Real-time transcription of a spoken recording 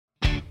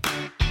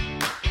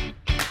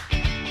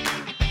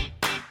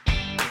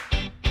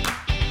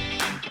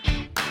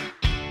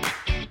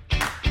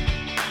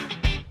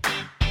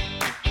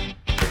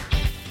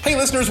Hey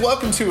listeners,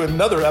 welcome to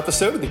another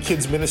episode of the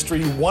Kids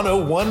Ministry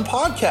 101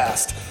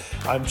 podcast.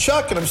 I'm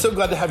Chuck, and I'm so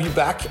glad to have you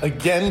back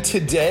again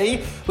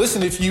today.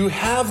 Listen, if you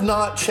have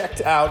not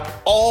checked out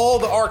all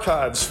the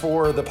archives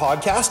for the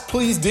podcast,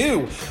 please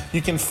do.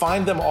 You can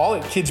find them all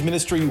at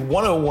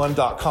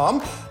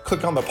kidsministry101.com.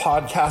 Click on the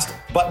podcast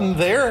button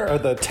there, or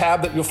the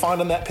tab that you'll find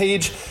on that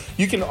page.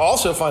 You can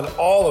also find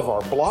all of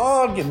our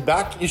blog and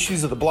back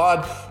issues of the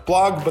blog,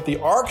 but the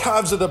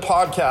archives of the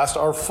podcast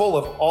are full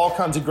of all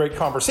kinds of great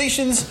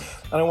conversations,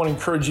 and I want to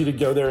encourage you to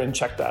go there and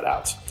check that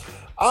out.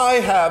 I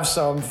have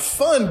some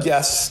fun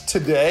guests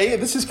today.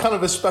 This is kind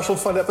of a special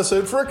fun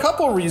episode for a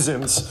couple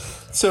reasons.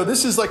 So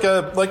this is like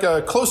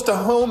a close to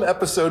home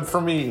episode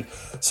for me.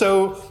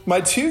 So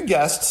my two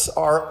guests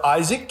are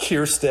Isaac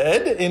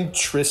Kierstead and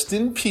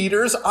Tristan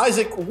Peters.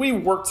 Isaac, we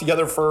worked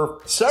together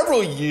for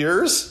several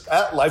years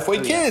at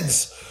Lifeway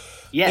Kids.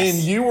 Yes.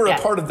 And you were a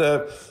part of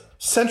the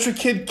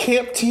CentriKid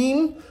Camp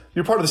team.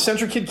 You're part of the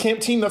CentriKid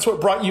Camp team. That's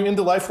what brought you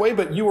into Lifeway,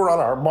 but you were on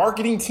our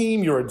marketing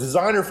team. You're a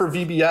designer for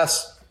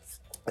VBS.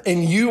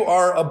 And you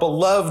are a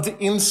beloved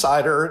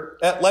insider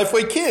at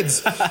Lifeway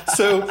Kids.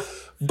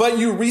 But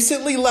you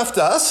recently left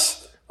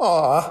us.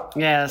 Aw.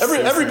 Yes.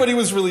 Everybody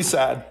was really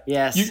sad.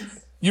 Yes.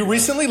 You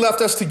recently left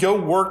us to go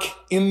work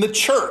in the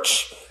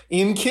church,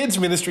 in kids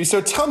ministry.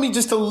 So tell me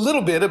just a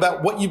little bit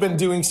about what you've been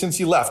doing since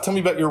you left. Tell me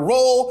about your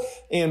role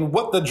and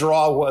what the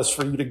draw was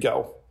for you to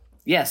go.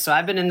 Yes, so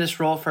I've been in this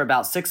role for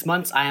about 6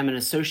 months. I am an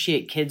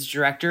associate kids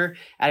director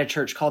at a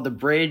church called The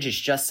Bridge. It's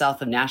just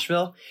south of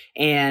Nashville.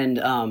 And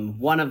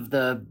one of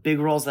the big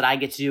roles that I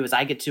get to do is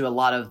I get to do a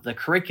lot of the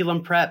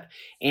curriculum prep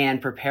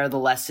and prepare the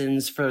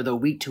lessons for the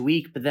week to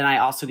week. But then I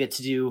also get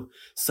to do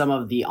some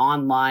of the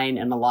online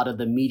and a lot of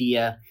the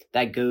media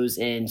that goes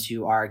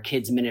into our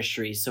kids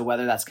ministry. So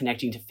whether that's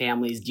connecting to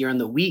families during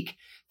the week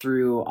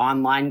through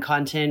online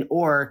content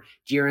or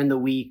during the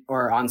week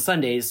or on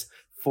Sundays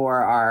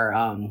for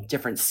our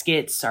different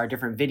skits, our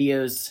different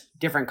videos,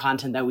 different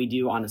content that we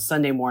do on a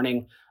Sunday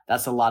morning.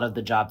 That's a lot of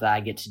the job that I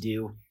get to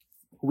do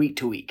week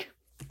to week.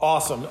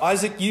 Awesome.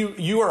 Isaac,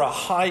 you are a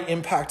high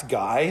impact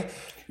guy.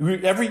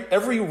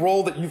 Every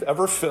role that you've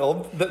ever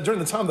filled, that during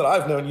the time that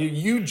I've known you,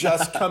 you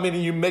just come in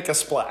and you make a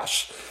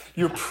splash.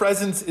 Your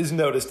presence is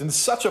noticed in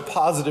such a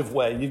positive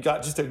way. You've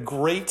got just a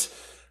great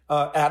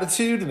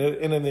attitude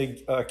and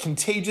a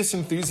contagious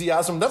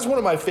enthusiasm. That's one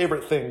of my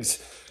favorite things.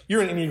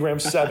 You're an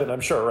Enneagram 7,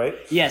 I'm sure, right?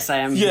 Yes, I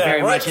am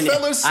very much an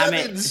fellow I'm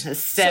a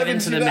 7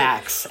 to the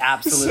max.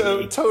 Absolutely.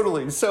 So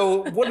totally.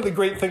 So one of the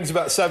great things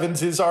about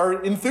 7s is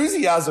our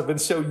enthusiasm. And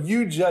so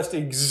you just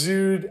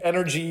exude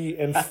energy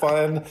and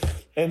fun.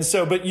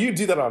 But you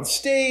do that on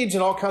stage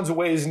in all kinds of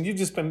ways. And you've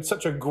just been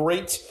such a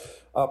great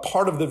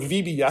part of the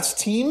VBS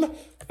team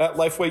at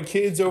Lifeway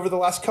Kids over the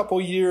last couple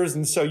of years.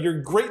 And so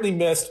you're greatly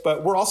missed,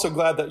 but we're also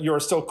glad that you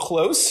are still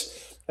close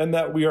and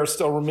that we are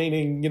still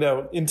remaining,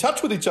 in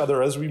touch with each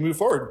other as we move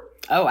forward.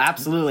 Oh,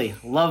 absolutely.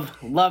 Love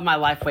my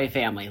Lifeway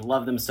family.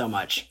 Love them so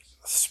much.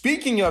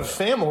 Speaking of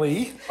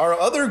family, my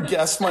other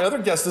guest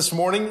this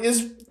morning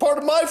is part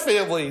of my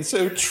family.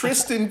 So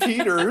Tristan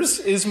Peters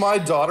is my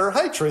daughter.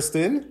 Hi,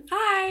 Tristan.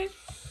 Hi.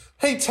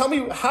 Hey, tell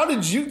me, how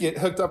did you get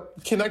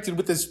connected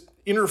with this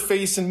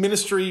interface and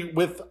ministry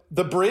with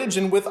The Bridge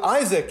and with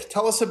Isaac?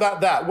 Tell us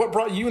about that. What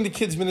brought you into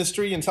kids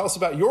ministry, and tell us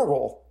about your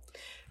role.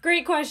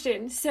 Great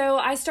question. So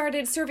I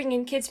started serving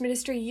in kids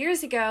ministry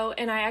years ago,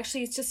 and I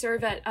actually used to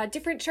serve at a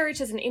different church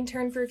as an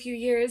intern for a few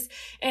years,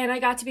 and I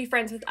got to be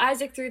friends with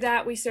Isaac through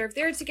that. We served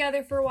there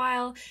together for a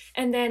while,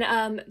 and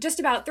then just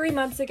about 3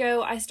 months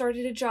ago, I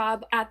started a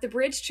job at the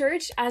Bridge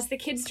Church as the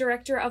kids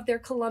director of their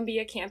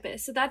Columbia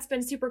campus. So that's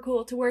been super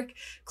cool to work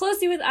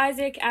closely with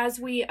Isaac as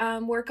we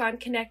work on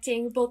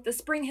connecting both the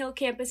Spring Hill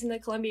campus and the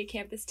Columbia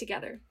campus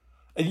together.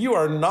 And you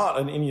are not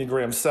an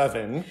Enneagram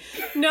 7.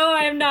 No,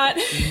 I am not.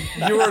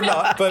 You are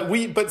not, but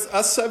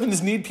us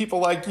 7s need people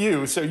like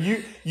you. So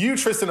you,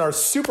 Tristan, are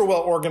super well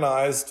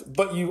organized,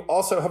 but you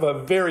also have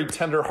a very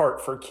tender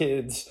heart for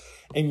kids,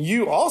 and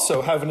you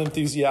also have an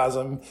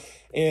enthusiasm,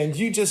 and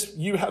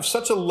you have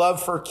such a love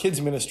for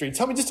kids ministry.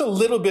 Tell me just a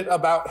little bit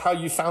about how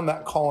you found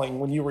that calling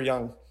when you were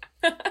young.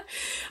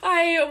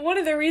 One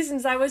of the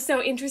reasons I was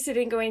so interested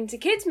in going to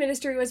kids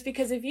ministry was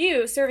because of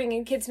you serving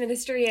in kids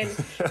ministry and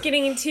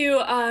getting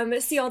to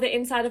see all the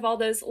inside of all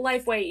those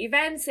Lifeway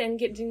events and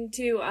getting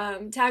to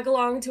tag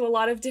along to a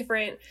lot of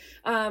different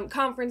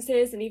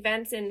conferences and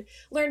events and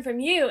learn from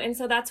you. And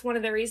so that's one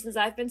of the reasons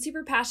I've been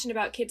super passionate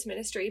about kids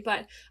ministry.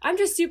 But I'm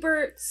just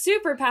super,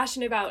 super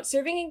passionate about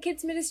serving in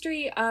kids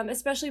ministry,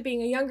 especially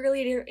being a younger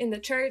leader in the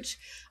church,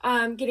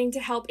 getting to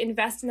help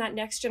invest in that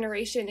next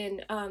generation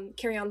and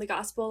carry on the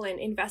gospel and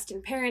invest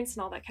in parents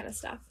and all that kind of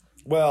stuff.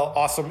 Well,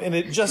 awesome. And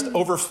it just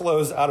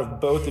overflows out of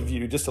both of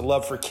you, just a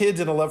love for kids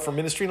and a love for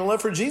ministry and a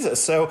love for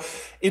Jesus. So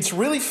it's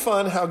really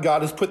fun how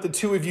God has put the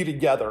two of you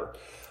together.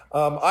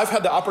 I've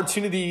had the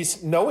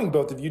opportunities, knowing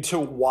both of you, to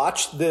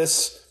watch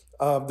this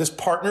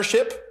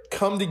partnership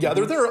come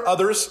together. There are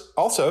others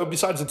also,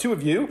 besides the two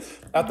of you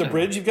at the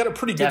Bridge. You've got a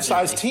pretty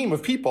good-sized team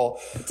of people.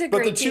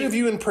 But the two of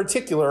you in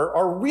particular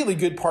are really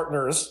good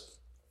partners.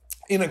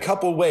 in a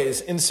couple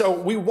ways. And so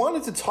we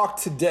wanted to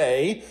talk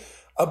today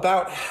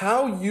about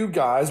how you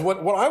guys, what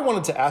I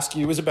wanted to ask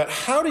you is about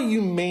how do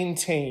you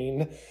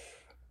maintain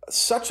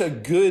such a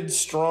good,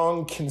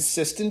 strong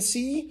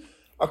consistency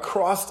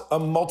across a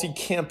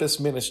multi-campus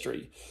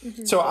ministry?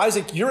 Mm-hmm. So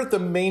Isaac, you're at the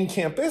main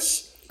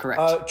campus.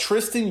 Correct.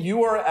 Tristan,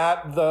 you are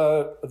at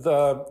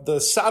the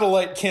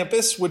satellite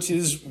campus, which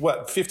is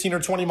 15 or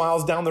 20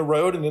 miles down the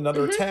road in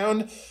another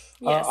town.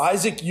 Yes.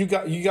 Isaac, you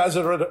guys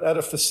are at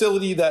a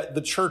facility that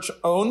the church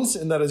owns,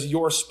 and that is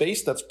your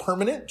space. That's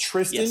permanent.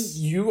 Tristan, yes.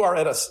 You are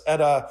at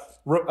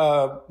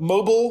a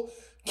mobile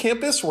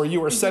campus where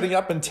you are setting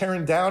up and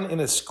tearing down in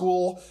a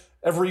school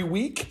every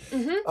week.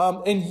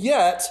 Mm-hmm. And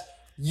yet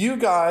you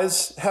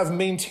guys have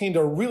maintained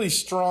a really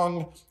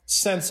strong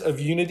sense of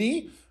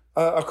unity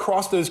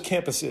across those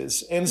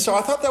campuses. And so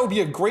I thought that would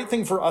be a great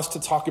thing for us to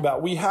talk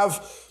about. We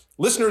have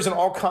listeners in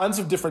all kinds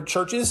of different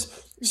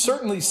churches.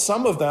 Certainly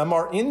some of them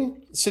are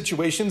in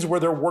situations where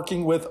they're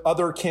working with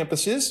other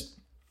campuses.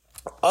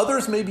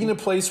 Others may be in a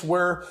place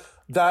where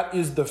that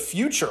is the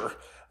future.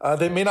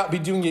 They may not be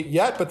doing it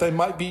yet, but there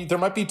might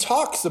be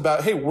talks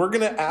about, hey, we're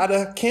going to add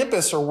a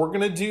campus or we're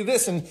going to do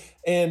this.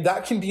 And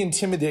that can be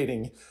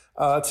intimidating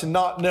to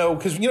not know,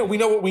 because, we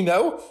know what we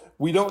know.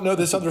 We don't know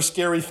this other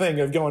scary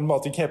thing of going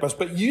multi-campus,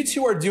 but you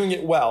two are doing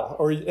it well,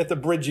 or at the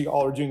Bridge, you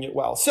all are doing it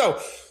well. So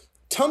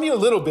tell me a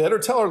little bit, or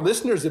tell our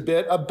listeners a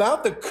bit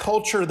about the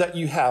culture that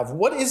you have.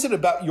 What is it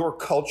about your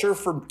culture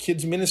for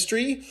kids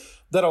ministry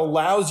that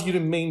allows you to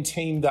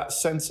maintain that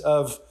sense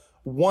of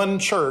one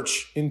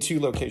church in two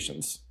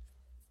locations?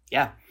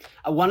 Yeah.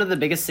 One of the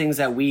biggest things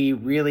that we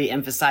really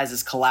emphasize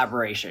is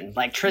collaboration.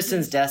 Like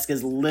Tristan's desk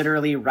is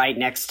literally right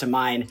next to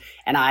mine,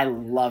 and I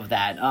love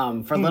that.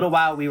 For a little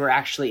while, we were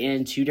actually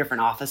in two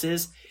different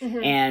offices,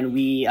 and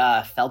we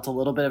felt a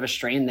little bit of a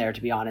strain there, to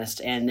be honest.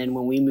 And then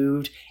when we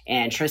moved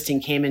and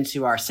Tristan came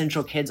into our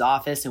Central Kids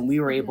office, and we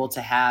were able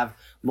to have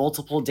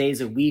multiple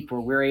days a week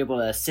where we're able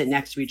to sit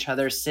next to each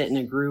other, sit in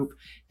a group,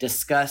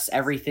 discuss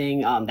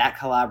everything, that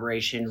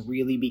collaboration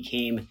really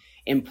became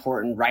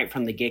important right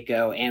from the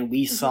get-go. And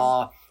we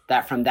saw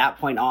that from that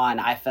point on,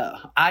 I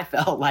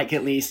felt like,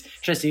 at least,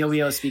 Tristan, you'll be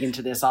able to speak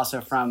into this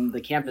also from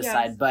the campus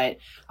side, but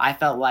I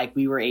felt like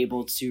we were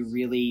able to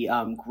really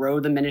grow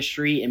the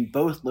ministry in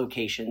both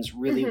locations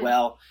really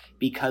well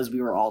because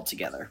we were all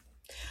together.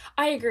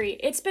 I agree.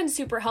 It's been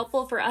super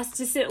helpful for us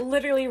to sit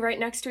literally right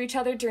next to each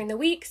other during the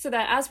week so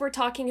that as we're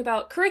talking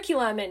about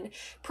curriculum and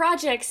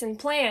projects and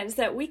plans,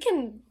 that we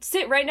can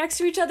sit right next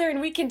to each other and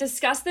we can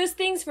discuss those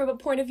things from a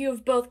point of view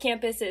of both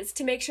campuses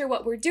to make sure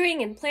what we're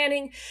doing and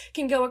planning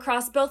can go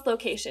across both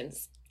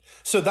locations.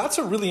 So that's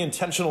a really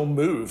intentional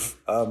move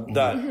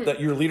that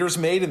your leaders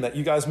made and that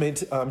you guys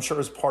made, I'm sure,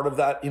 as part of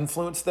that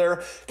influence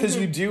there, because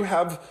you do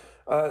have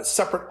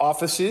separate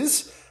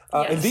offices.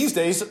 And these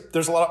days,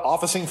 there's a lot of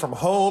officing from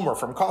home or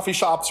from coffee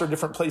shops or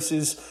different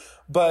places.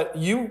 But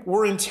you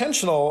were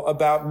intentional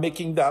about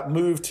making that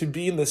move to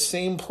be in the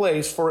same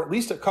place for at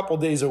least a couple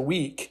days a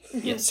week.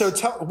 Yes. So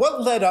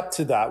what led up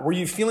to that? Were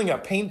you feeling a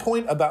pain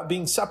point about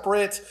being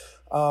separate?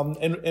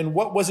 And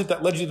what was it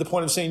that led you to the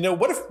point of saying, no,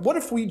 what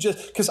if we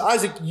just, because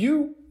Isaac,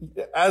 you,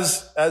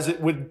 as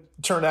it would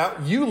turn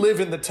out, you live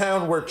in the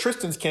town where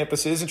Tristan's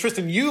campus is, and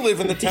Tristan, you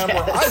live in the town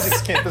where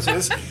Isaac's campus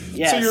is.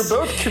 So you're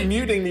both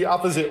commuting the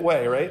opposite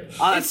way, right?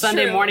 On a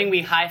Sunday morning,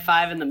 we high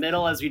five in the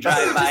middle as we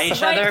drive by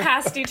each other. Right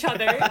past each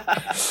other.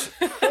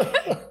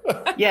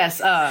 Yes.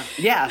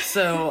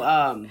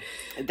 So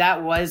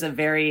that was a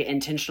very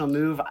intentional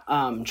move.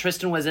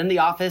 Tristan was in the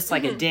office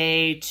like a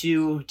day,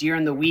 two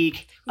during the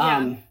week.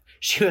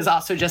 She was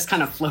also just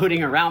kind of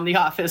floating around the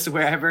office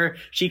wherever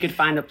she could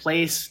find a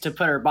place to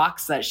put her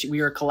box that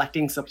we were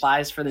collecting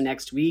supplies for the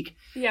next week.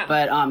 Yeah.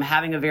 But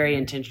having a very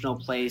intentional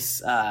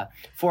place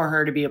for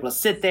her to be able to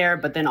sit there,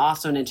 but then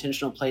also an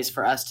intentional place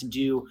for us to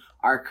do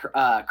our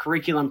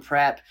curriculum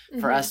prep,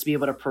 for us to be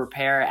able to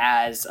prepare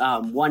as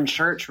one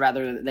church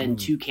rather than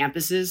two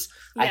campuses,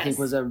 I think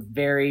was a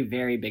very,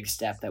 very big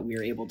step that we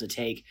were able to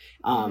take.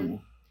 And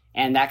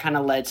that kind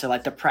of led to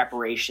like the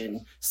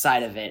preparation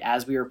side of it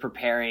as we were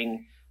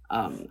preparing.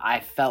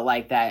 I felt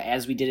like that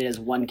as we did it as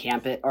one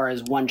campus or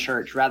as one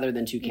church rather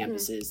than two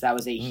campuses, that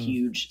was a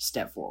huge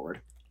step forward.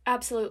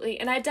 Absolutely.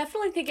 And I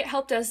definitely think it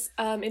helped us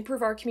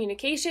improve our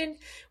communication.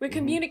 We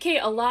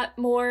communicate a lot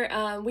more.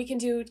 We can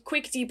do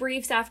quick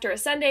debriefs after a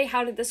Sunday.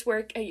 How did this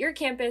work at your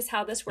campus?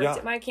 How this worked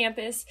at my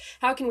campus?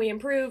 How can we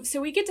improve? So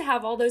we get to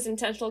have all those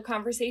intentional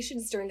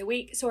conversations during the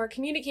week. So our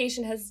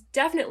communication has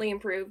definitely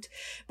improved.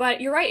 But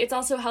you're right. It's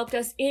also helped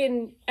us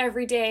in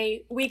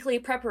everyday weekly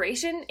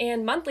preparation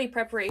and monthly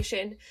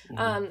preparation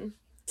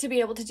to be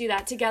able to do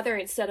that together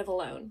instead of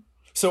alone.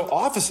 So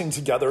officing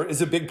together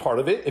is a big part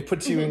of it. It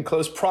puts you in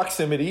close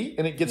proximity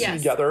and it gets you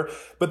together.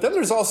 But then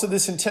there's also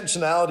this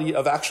intentionality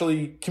of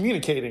actually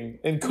communicating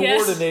and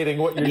coordinating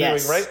what you're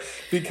doing, right?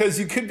 Because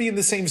you could be in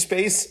the same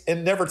space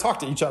and never talk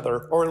to each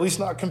other, or at least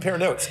not compare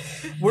notes.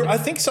 Where I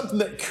think something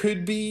that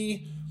could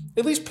be,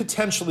 at least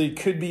potentially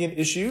could be an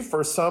issue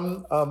for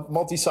some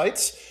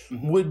multi-sites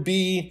would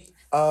be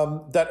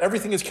that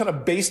everything is kind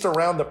of based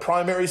around the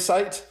primary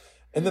site.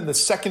 And then the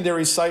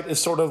secondary site is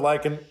sort of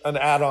like an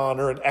add-on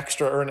or an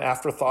extra or an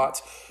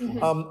afterthought.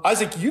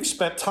 Isaac, you've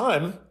spent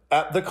time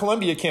at the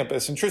Columbia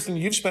campus, and Tristan,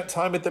 you've spent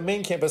time at the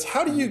main campus.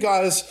 How do you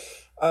guys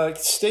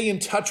stay in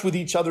touch with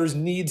each other's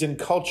needs and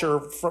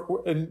culture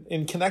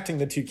in connecting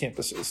the two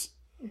campuses?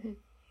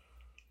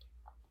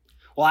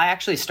 Well, I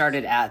actually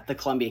started at the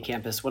Columbia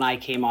campus when I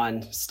came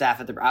on staff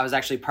I was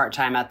actually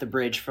part-time at the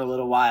Bridge for a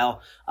little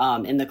while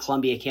in the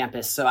Columbia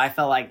campus. So I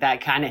felt like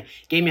that kind of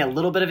gave me a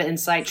little bit of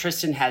insight.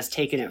 Tristan has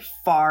taken it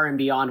far and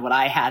beyond what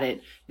I had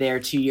it there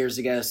 2 years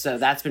ago. So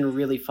that's been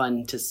really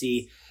fun to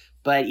see.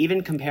 But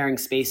even comparing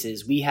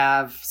spaces, we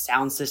have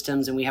sound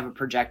systems and we have a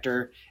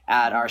projector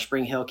at our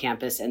Spring Hill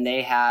campus, and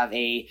they have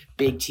a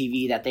big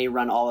TV that they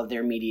run all of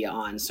their media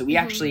on. So we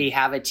actually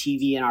have a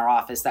TV in our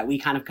office that we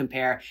kind of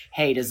compare,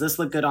 hey, does this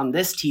look good on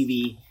this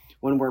TV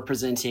when we're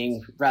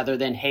presenting, rather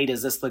than, hey,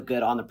 does this look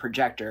good on the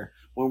projector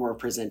when we're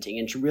presenting?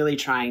 And really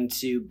trying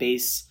to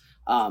base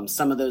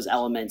some of those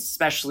elements,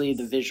 especially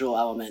the visual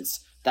elements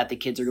that the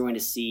kids are going to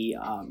see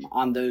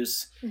on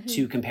those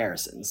two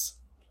comparisons.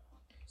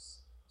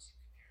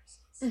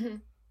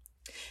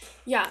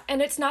 Yeah,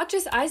 and it's not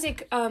just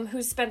Isaac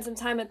who's spent some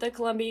time at the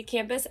Columbia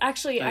campus.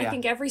 Actually, I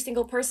think every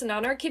single person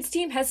on our kids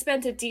team has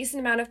spent a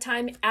decent amount of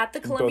time at the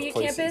Columbia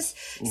campus.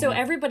 So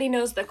everybody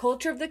knows the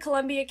culture of the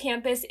Columbia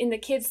campus. In the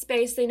kids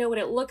space, they know what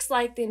it looks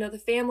like. They know the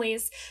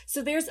families.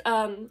 So there's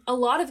a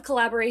lot of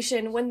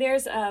collaboration. When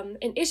there's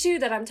an issue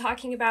that I'm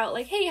talking about,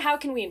 like, hey, how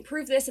can we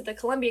improve this at the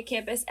Columbia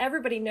campus?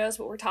 Everybody knows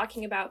what we're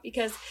talking about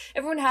because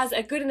everyone has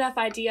a good enough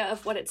idea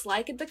of what it's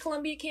like at the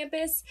Columbia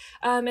campus.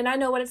 And I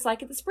know what it's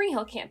like at the Spring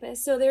Hill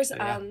campus. So there's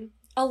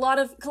a lot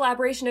of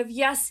collaboration of,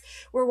 yes,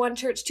 we're one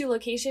church, two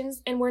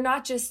locations, and we're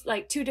not just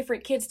like two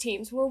different kids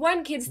teams. We're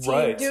one kids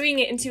team doing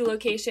it in two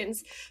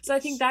locations. So I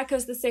think that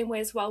goes the same way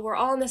as well. We're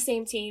all on the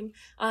same team.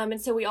 And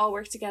so we all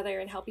work together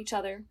and help each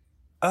other.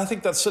 I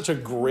think that's such a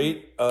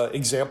great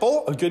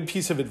example, a good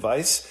piece of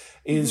advice.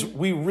 Is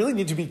we really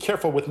need to be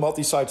careful with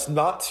multi-sites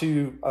not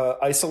to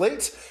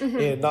isolate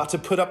and not to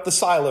put up the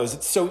silos.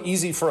 It's so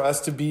easy for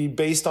us to be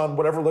based on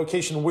whatever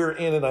location we're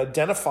in and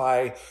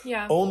identify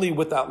only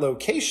with that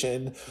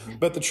location.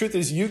 But the truth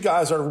is you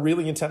guys are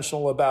really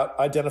intentional about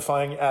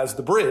identifying as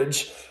the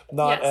Bridge,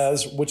 not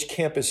as which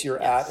campus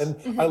you're at.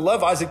 And I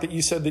love, Isaac, that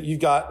you said that you've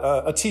got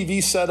a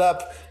TV set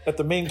up at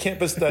the main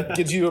campus that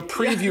gives you a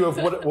preview of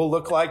what it will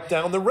look like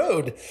down the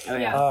road.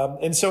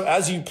 And so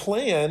as you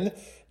plan,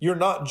 you're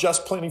not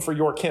just planning for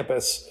your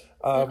campus.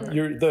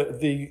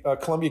 The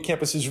Columbia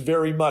campus is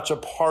very much a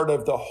part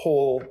of the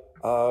whole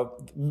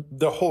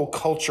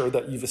culture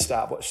that you've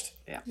established.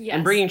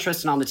 And bringing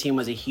Tristan on the team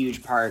was a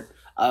huge part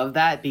of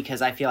that,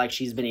 because I feel like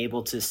she's been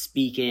able to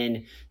speak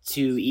in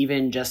to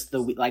even just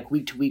the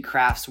week to week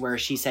crafts where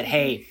she said,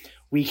 hey,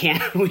 we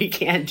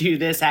can't do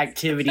this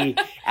activity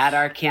at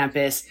our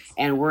campus,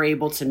 and we're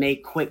able to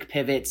make quick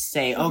pivots,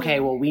 say, okay,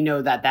 well, we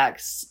know that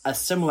that's a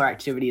similar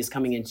activity is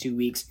coming in 2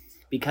 weeks.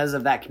 Because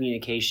of that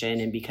communication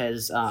and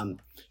because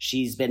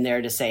she's been there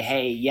to say,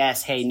 hey,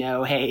 yes, hey,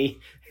 no, hey,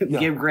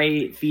 give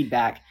great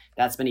feedback.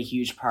 That's been a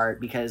huge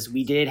part, because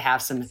we did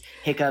have some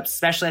hiccups,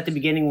 especially at the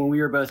beginning when we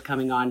were both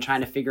coming on,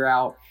 trying to figure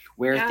out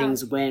where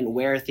things went,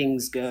 where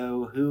things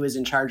go, who is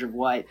in charge of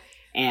what.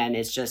 And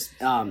it's just,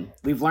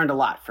 we've learned a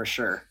lot for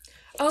sure.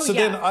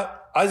 Then,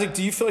 Isaac,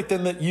 do you feel like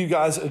then that you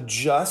guys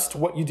adjust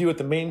what you do at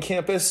the main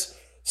campus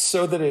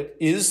so that it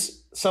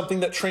is something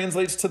that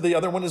translates to the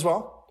other one as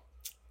well?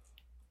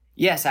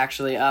 Yes,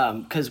 actually,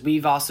 because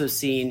we've also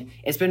seen,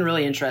 it's been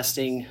really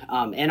interesting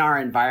in our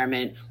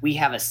environment. We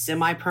have a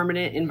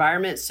semi-permanent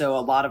environment, so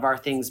a lot of our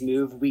things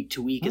move week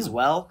to week as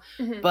well.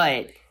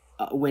 But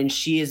when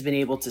she has been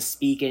able to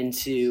speak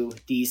into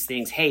these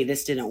things, hey,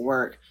 this didn't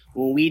work.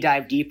 When we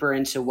dive deeper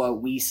into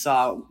what we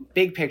saw,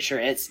 big picture,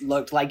 it's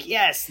looked like,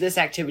 yes, this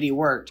activity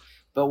worked.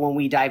 But when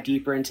we dive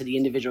deeper into the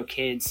individual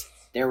kids,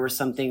 there were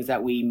some things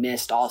that we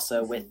missed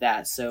also with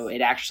that. So it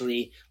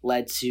actually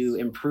led to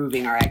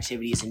improving our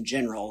activities in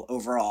general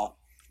overall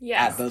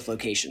at both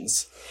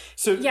locations.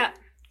 So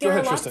there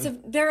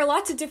are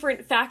lots of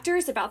different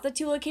factors about the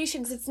two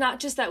locations. It's not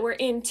just that we're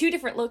in two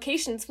different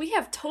locations. We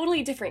have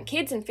totally different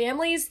kids and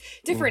families,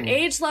 different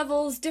age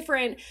levels,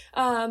 different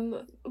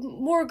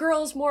more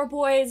girls, more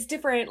boys,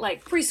 different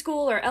like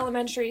preschool or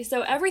elementary.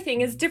 So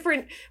everything is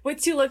different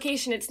with two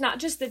locations. It's not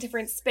just the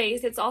different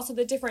space, it's also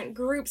the different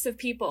groups of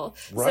people.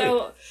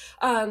 So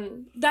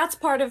that's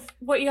part of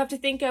what you have to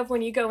think of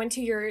when you go into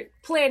your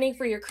planning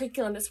for your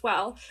curriculum as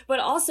well. But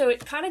also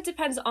it kind of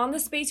depends on the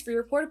space for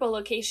your portable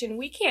location.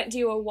 We can't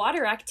do a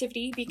water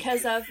activity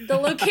because of the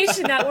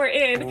location that we're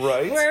in,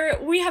 where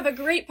we have a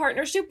great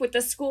partnership with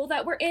the school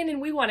that we're in, and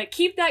we want to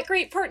keep that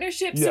great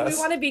partnership. So we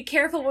want to be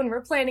careful when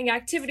we're planning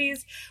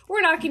activities.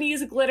 We're not going to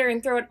use glitter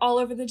and throw it all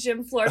over the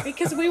gym floor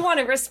because we want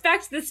to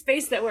respect the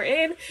space that we're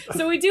in.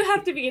 So we do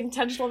have to be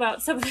intentional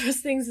about some of those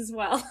things as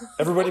well.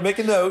 Everybody make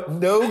a note,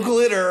 no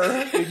glitter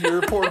in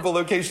your portable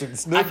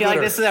locations. No I feel like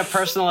this is a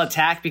personal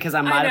attack because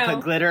I might have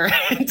put glitter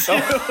into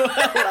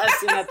a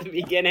lesson at the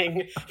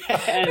beginning.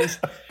 And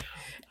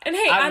And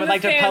hey, I would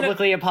like to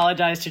publicly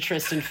apologize to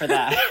Tristan for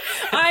that.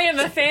 I am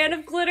a fan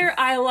of glitter.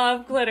 I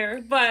love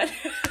glitter, but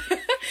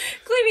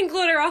cleaning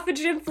glitter off a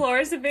gym floor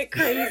is a bit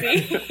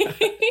crazy.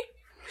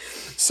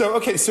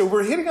 So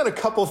we're hitting on a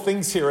couple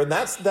things here, and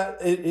that's that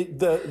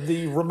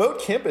the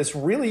remote campus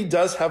really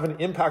does have an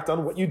impact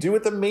on what you do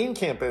at the main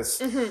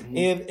campus.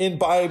 And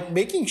by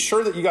making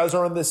sure that you guys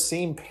are on the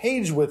same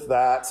page with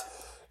that,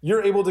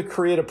 you're able to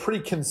create a pretty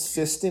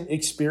consistent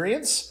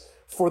experience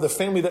for the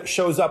family that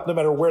shows up no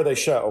matter where they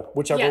show,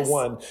 whichever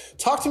one.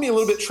 Talk to me a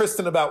little bit,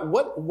 Tristan, about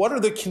what are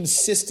the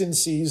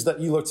consistencies that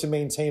you look to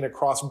maintain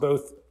across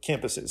both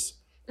campuses?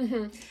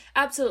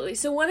 Absolutely.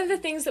 So one of the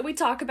things that we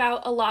talk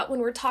about a lot when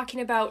we're talking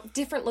about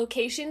different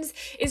locations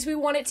is we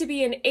want it to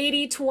be an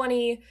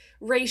 80-20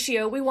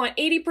 ratio. We want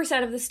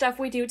 80% of the stuff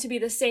we do to be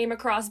the same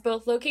across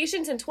both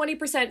locations, and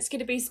 20% is going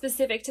to be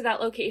specific to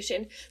that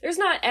location. There's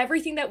not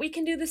everything that we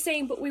can do the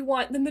same, but we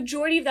want the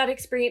majority of that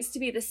experience to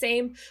be the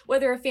same,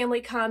 whether a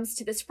family comes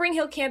to the Spring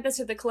Hill campus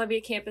or the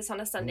Columbia campus on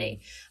a Sunday.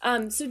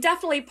 So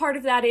definitely part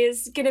of that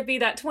is going to be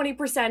that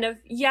 20% of,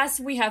 yes,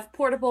 we have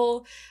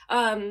portable,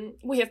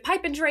 we have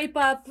pipe and drape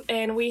up,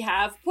 and we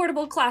have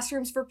portable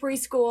classrooms for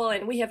preschool,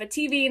 and we have a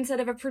TV instead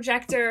of a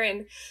projector.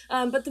 And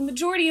but the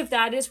majority of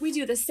that is we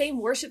do the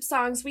same worship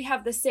songs, we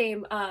have the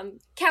same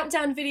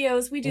countdown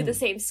videos, we do the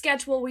same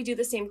schedule, we do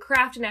the same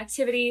craft and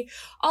activity,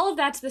 all of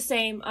that's the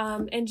same.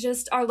 And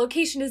just our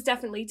location is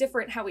definitely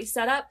different how we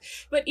set up,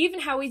 but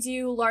even how we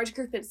do large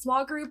group and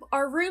small group,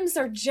 our rooms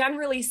are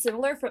generally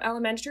similar from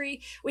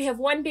elementary. We have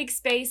one big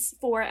space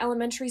for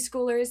elementary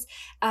schoolers,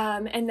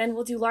 and then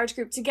we'll do large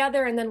group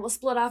together, and then we'll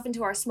split off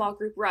into our small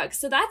group rugs.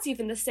 So that's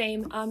even the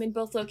same in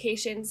both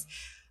locations,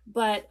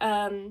 but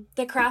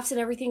the crafts and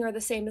everything are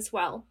the same as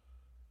well.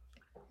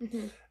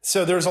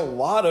 So there's a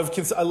lot of,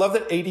 I love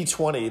that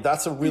 80-20.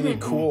 That's a really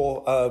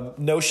cool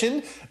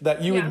notion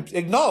that you would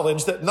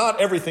acknowledge that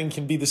not everything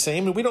can be the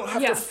same, and we don't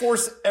have to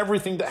force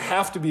everything to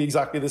have to be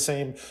exactly the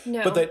same,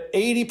 but that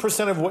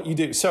 80% of what you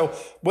do. So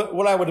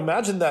what I would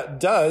imagine that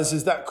does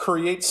is that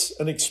creates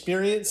an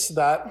experience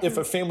that if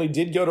a family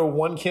did go to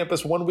one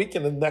campus one week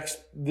and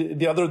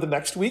the other the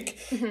next week,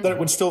 that it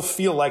would still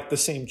feel like the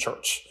same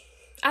church.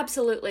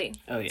 Absolutely.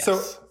 Oh, yes.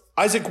 So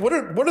Isaac, what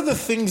are the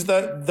things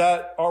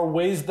that are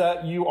ways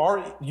that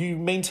you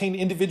maintain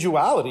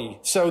individuality?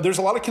 So there's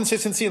a lot of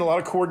consistency and a lot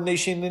of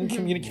coordination and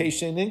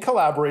communication and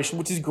collaboration,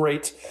 which is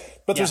great,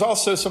 but there's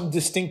also some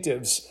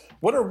distinctives.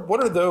 What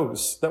are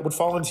those that would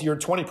fall into your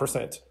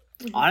 20%?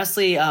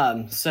 Honestly,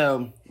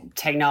 so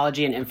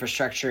technology and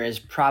infrastructure is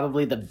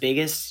probably the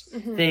biggest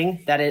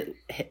thing that it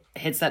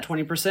hits that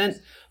 20%,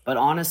 but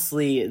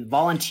honestly,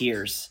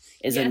 volunteers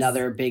is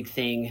another big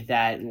thing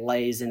that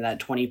lays in that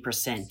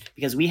 20%,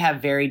 because we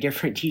have very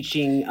different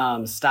teaching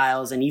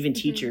styles and even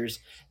teachers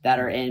that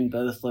are in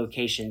both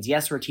locations.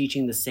 Yes, we're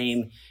teaching the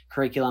same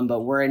curriculum,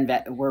 but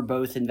we're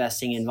both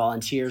investing in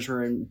volunteers.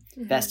 We're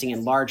investing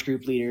in large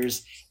group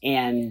leaders,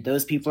 and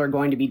those people are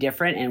going to be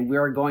different, and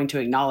we're going to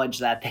acknowledge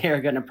that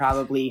they're going to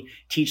probably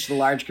teach the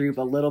large group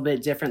a little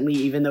bit differently.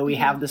 Even though we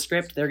have the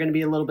script, they're going to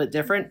be a little bit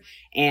different.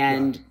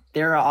 And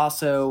they're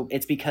also,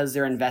 it's because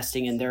they're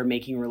investing and they're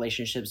making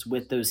relationships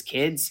with those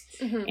kids.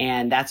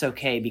 And that's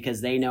okay,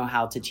 because they know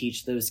how to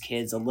teach those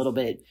kids a little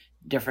bit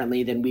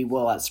differently than we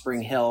will at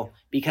Spring Hill,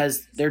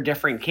 because they're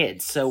different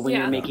kids. So when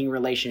you're making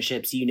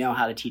relationships, you know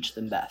how to teach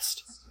them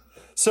best.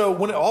 So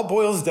when it all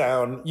boils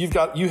down, you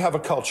have a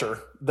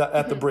culture that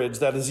at the Bridge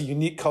that is a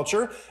unique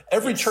culture.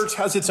 Every church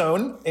has its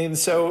own. And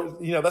so,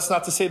 that's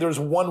not to say there's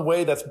one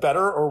way that's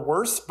better or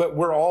worse, but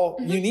we're all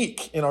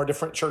unique in our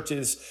different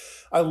churches.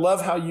 I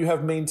love how you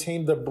have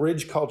maintained the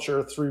Bridge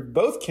culture through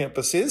both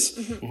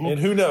campuses. And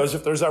who knows,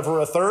 if there's ever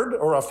a third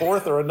or a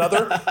fourth or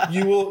another,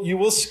 you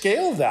will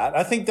scale that.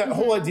 I think that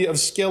whole idea of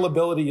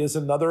scalability is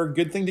another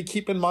good thing to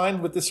keep in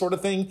mind with this sort of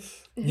thing.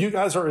 You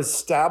guys are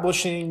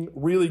establishing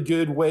really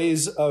good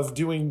ways of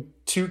doing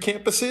two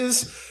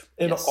campuses,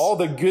 and all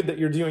the good that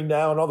you're doing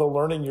now and all the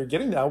learning you're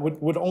getting now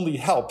would only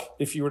help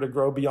if you were to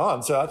grow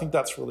beyond. So I think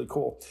that's really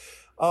cool.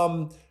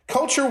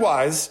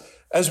 Culture-wise,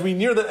 as we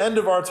near the end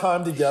of our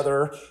time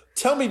together,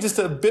 tell me just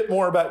a bit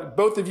more about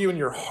both of you and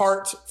your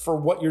heart for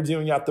what you're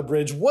doing at the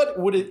Bridge.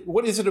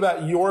 What is it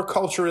about your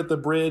culture at the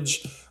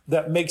Bridge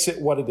that makes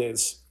it what it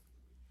is?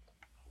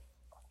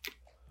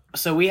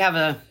 So we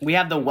have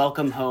the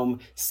welcome home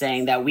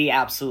saying that we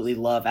absolutely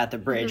love at the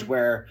Bridge,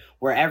 where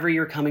wherever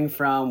you're coming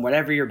from,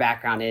 whatever your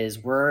background is,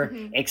 we're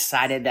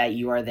excited that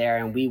you are there,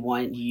 and we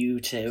want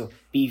you to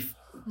be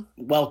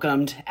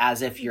welcomed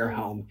as if you're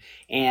home.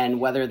 And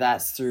whether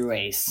that's through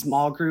a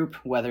small group,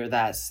 whether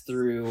that's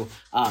through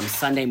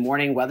Sunday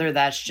morning, whether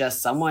that's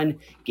just someone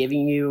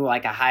giving you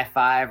like a high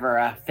five or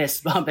a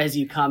fist bump as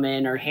you come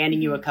in, or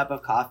handing you a cup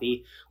of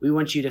coffee, we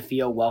want you to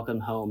feel welcome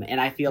home. And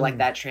I feel like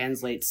that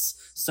translates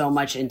so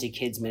much into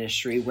kids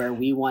ministry, where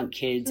we want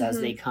kids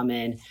as they come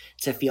in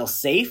to feel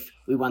safe.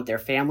 We want their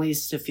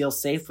families to feel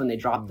safe when they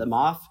drop them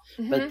off,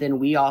 but then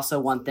we also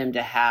want them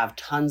to have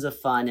tons of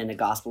fun in a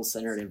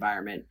gospel-centered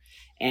environment.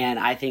 And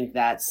I think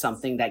that's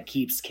something that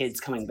keeps kids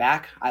coming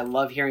back. I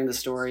love hearing the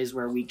stories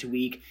where week to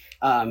week,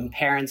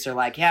 parents are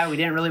like, yeah, we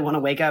didn't really want to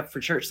wake up for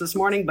church this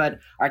morning, but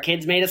our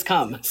kids made us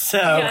come. So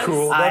Yes.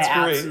 Cool. That's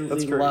I great. absolutely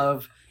That's great.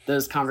 love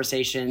those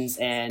conversations.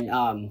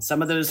 And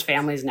some of those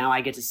families now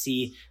I get to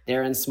see,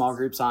 they're in small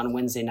groups on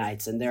Wednesday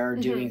nights, and they're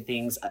doing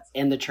things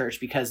in the church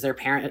because their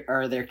parent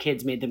or their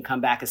kids made them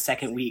come back a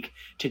second week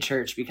to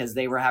church because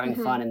they were having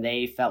fun and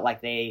they felt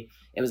like it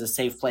was a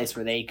safe place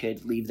where they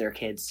could leave their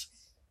kids.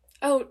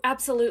 Oh,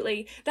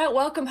 absolutely. That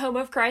welcome home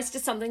of Christ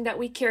is something that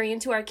we carry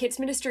into our kids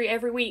ministry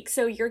every week.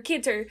 So your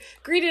kids are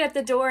greeted at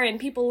the door and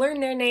people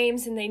learn their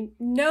names and they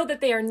know that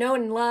they are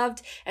known and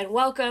loved and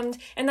welcomed.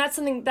 And that's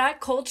something,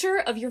 that culture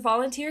of your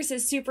volunteers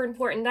is super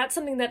important. That's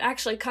something that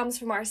actually comes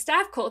from our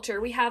staff culture.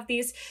 We have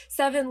these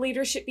 7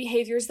 leadership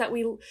behaviors that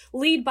we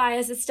lead by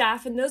as a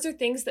staff. And those are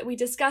things that we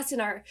discuss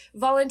in our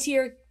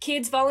volunteers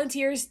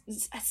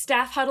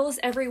staff huddles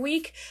every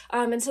week.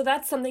 And so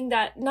that's something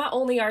that not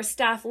only our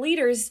staff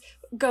leaders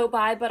go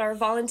by, but our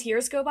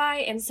volunteers go by.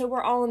 And so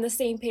we're all on the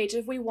same page.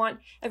 If we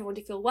want everyone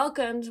to feel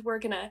welcomed,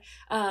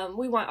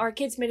 we want our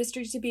kids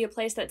ministry to be a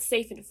place that's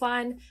safe and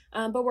fun.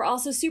 But we're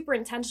also super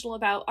intentional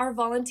about our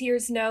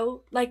volunteers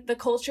know like the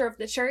culture of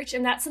the church.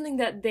 And that's something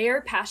that they're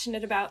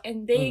passionate about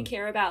and they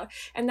care about.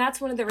 And that's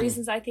one of the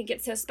reasons I think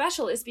it's so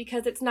special, is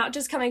because it's not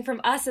just coming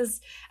from us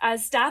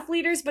as staff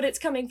leaders, but it's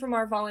coming from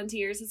our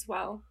volunteers as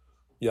well.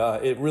 Yeah,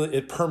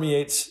 it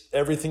permeates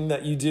everything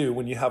that you do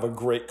when you have a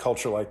great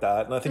culture like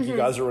that. And I think you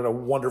guys are in a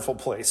wonderful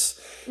place.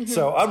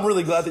 So I'm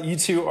really glad that you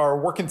two are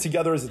working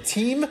together as a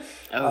team.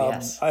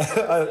 Yes.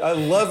 I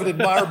love and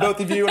admire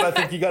both of you. And I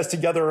think you guys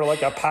together are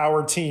like a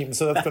power team.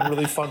 So that's been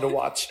really fun to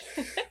watch.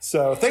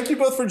 So thank you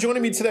both for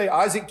joining me today.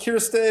 Isaac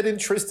Kierstead and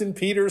Tristan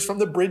Peters from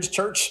the Bridge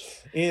Church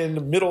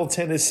in Middle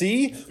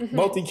Tennessee.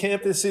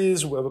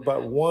 Multi-campuses with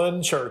about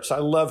one church. I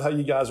love how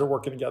you guys are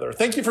working together.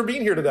 Thank you for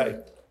being here today.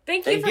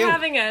 Thank you for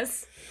having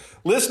us.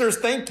 Listeners,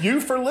 thank you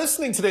for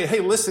listening today. Hey,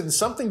 listen,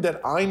 something that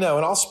I know,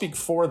 and I'll speak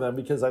for them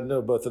because I know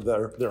both of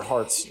their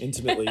hearts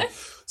intimately.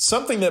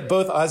 Something that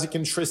both Isaac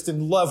and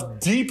Tristan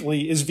love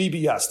deeply is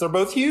VBS. They're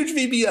both huge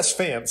VBS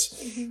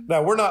fans.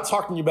 Now, we're not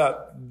talking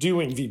about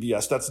doing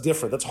VBS. That's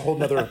different. That's a whole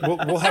nother,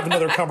 we'll have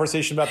another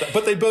conversation about that.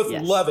 But they both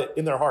love it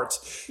in their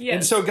hearts. Yes.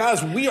 And so,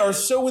 guys, we are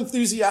so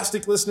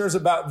enthusiastic listeners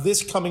about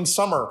this coming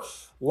summer.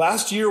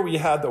 Last year, we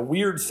had the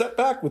weird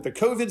setback with the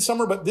COVID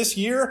summer, but this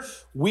year,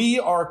 we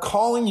are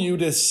calling you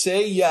to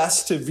say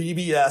yes to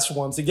VBS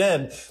once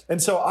again.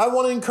 And so I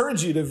want to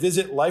encourage you to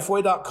visit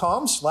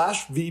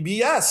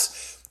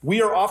lifeway.com/VBS.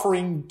 We are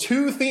offering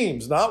 2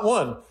 themes, not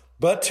 1,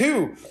 but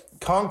 2.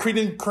 Concrete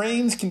and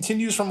Cranes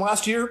continues from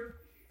last year.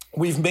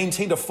 We've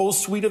maintained a full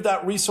suite of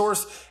that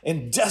resource,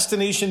 and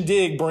Destination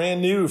Dig,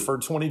 brand new for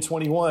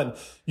 2021.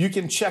 You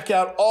can check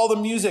out all the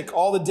music,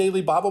 all the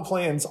daily Bible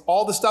plans,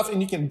 all the stuff,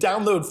 and you can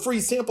download free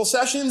sample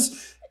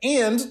sessions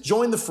and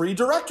join the free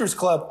Directors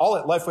Club, all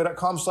at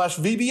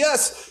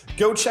lifeway.com/VBS.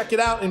 Go check it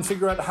out and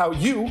figure out how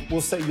you will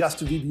say yes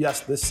to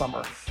VBS this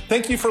summer.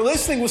 Thank you for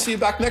listening. We'll see you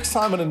back next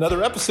time on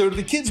another episode of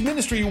the Kids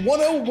Ministry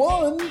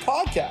 101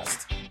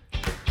 podcast.